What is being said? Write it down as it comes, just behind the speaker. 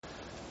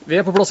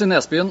Vi på plass i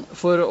Nesbyen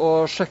for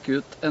å sjekke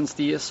ut en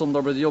sti som det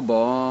har blitt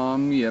jobbet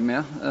mye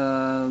med.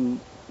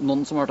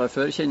 Noen som har vært her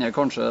før kjenner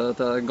kanskje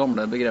til det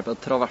gamle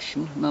begrepet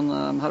traversen, men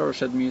her har det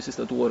skjedd mye de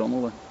siste 2 årene.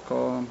 Ole. Hva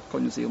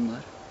kan du si om det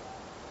her?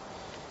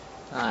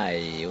 Nei,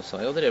 vi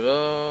har jo drevet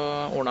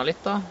og ordnet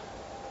litt da,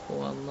 på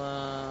en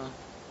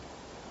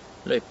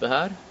løype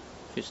her.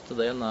 Første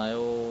delen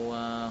jo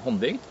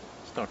håndbygd,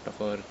 startet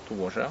for 2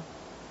 år siden.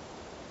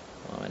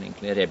 Det var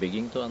egentlig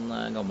rebygging til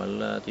en gammel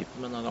type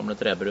med noen gamle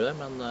trebruer,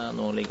 men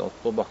nå ligger alt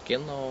på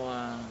bakken og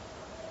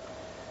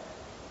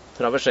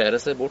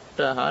traverserer seg bort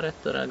her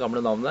etter det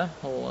gamle navnet,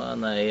 og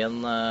ned i en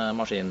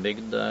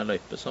maskinbygd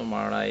løype som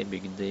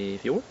bygd i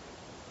fjor.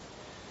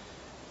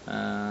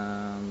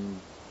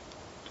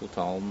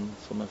 Totalen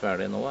som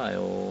ferdig nå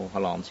jo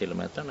 1,5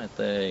 kilometer ned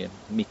til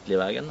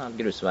Midtligveien,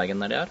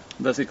 grusveien der de er.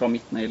 Det cirka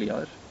midt ned i lia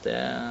her?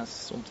 Det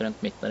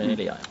omtrent midt ned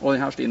i lia. Og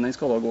denne stien den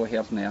skal da gå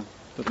helt ned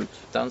til slutt?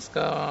 Den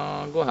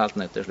skal gå helt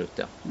ned til slutt,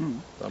 ja.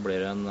 Da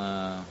blir det en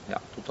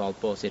totalt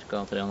på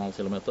ca. 3,5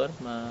 kilometer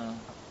med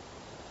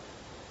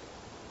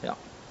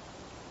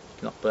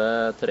knappe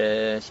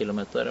 3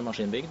 kilometer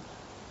maskinbygd.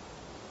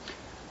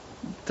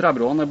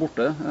 Trebroene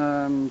borte.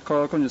 Hva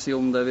kan du si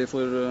om det vi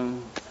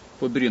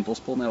får brynt oss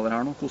på nedover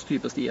her nå? Hvilken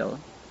type sti det?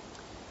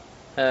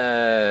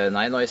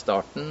 Nei, nå i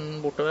starten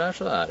bortover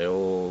så det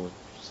jo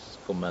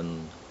kommet en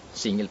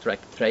single track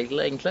trail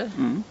egentlig.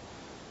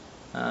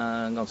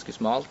 Ganske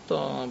smalt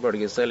og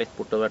bølger seg litt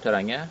bortover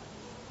terrenget.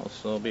 Og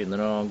så begynner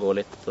det å gå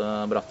litt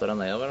brattere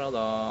nedover, og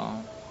da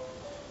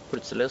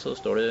plutselig så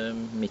står du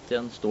midt i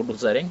en stor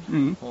dosering.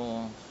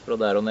 Og fra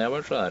der og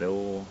nedover så det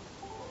jo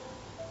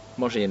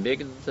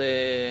maskinbygd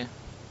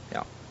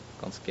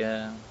ganske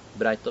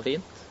breit og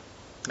fint.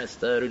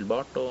 Mest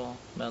rullbart,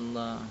 men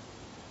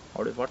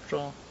har du fart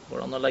så går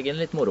det an å legge inn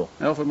litt moro.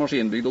 Ja, for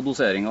maskinbygd og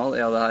doseringer,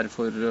 det her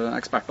for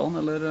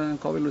ekspertene, eller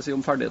hva vil du si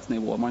om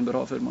ferdighetsnivået man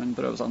bør ha før man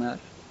prøver seg ned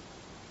her?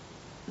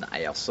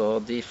 Nei,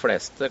 altså de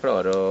fleste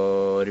klarer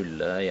å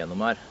rulle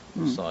gjennom her.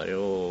 Så har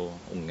jo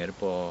unger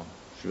på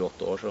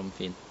 7-8 år som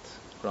fint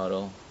klarer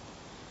å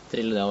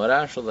trille nedover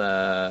her, så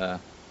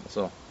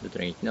du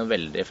trenger ikke noe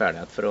veldig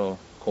ferdighet for å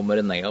komme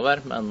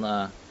nedover, men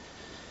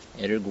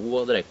du god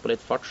og dreier på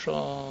litt fart, så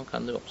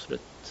kan du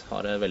absolutt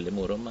ha det veldig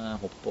moro med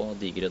hopp og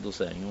digre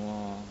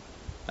doseringer.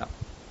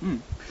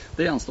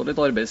 Det gjenstår litt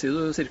arbeid, sier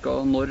du. Cirka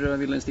når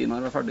vil den stien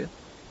her være ferdig?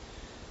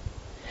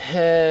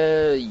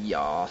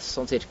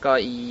 Sånn cirka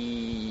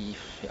i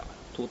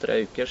 2-3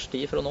 ukers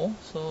tid fra nå,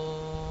 så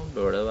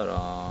bør det være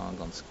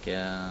ganske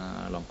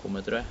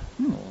langkommet, tror jeg,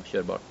 og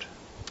kjørbart.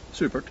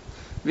 Supert.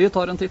 Vi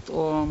tar en titt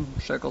og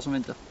ser hva som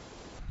venter.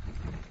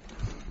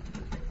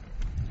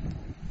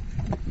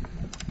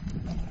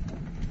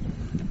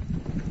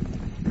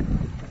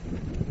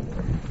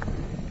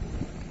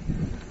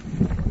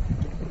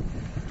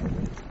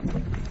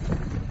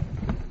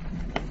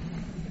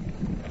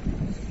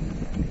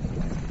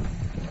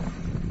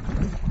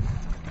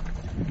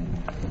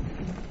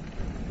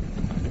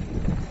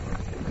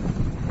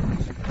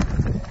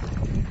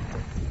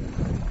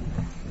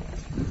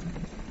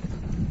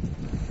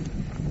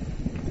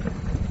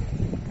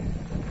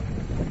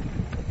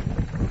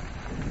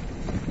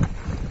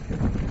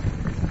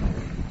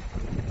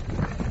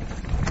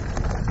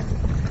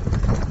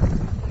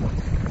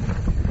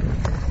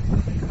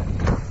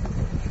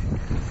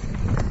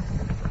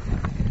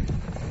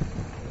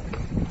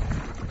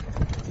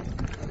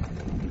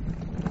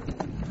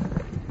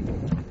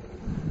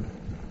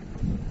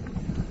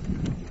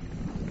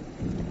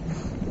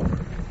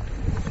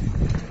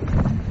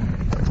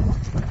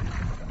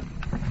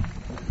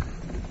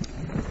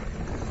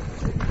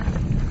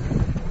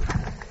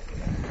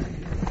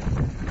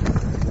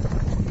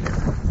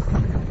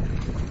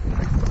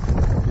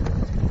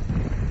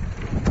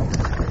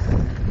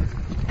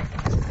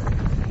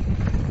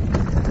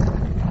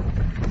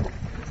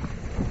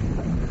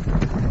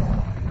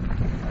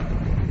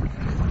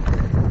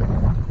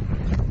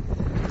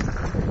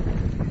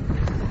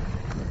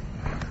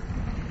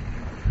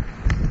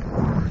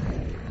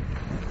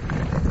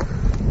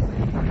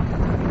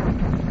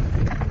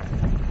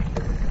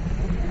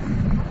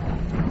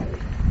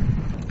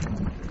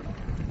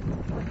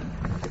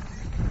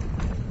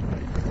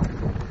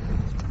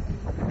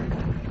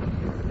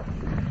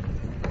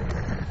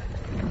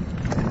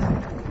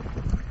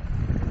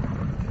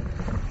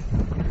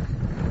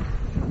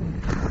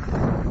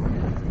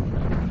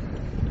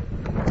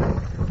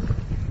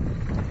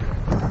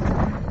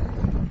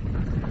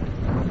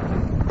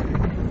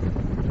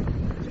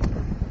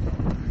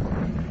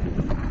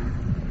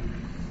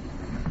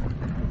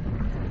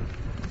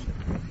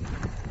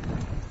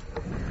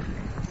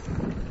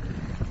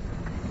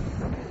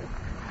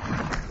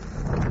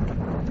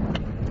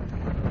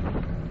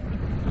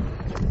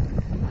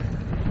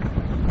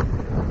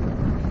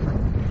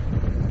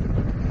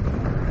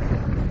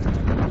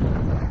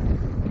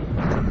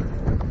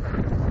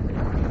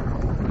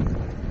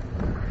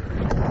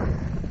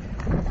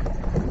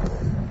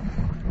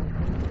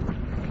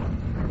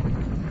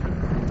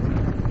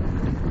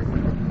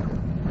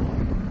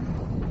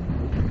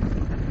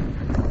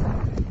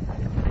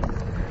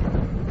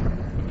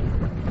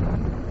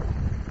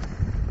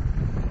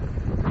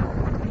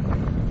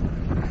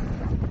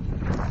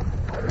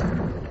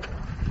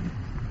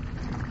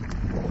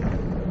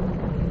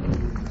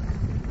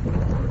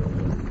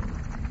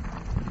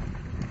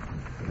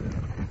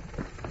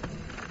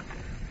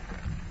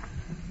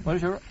 Bare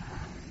kjør da.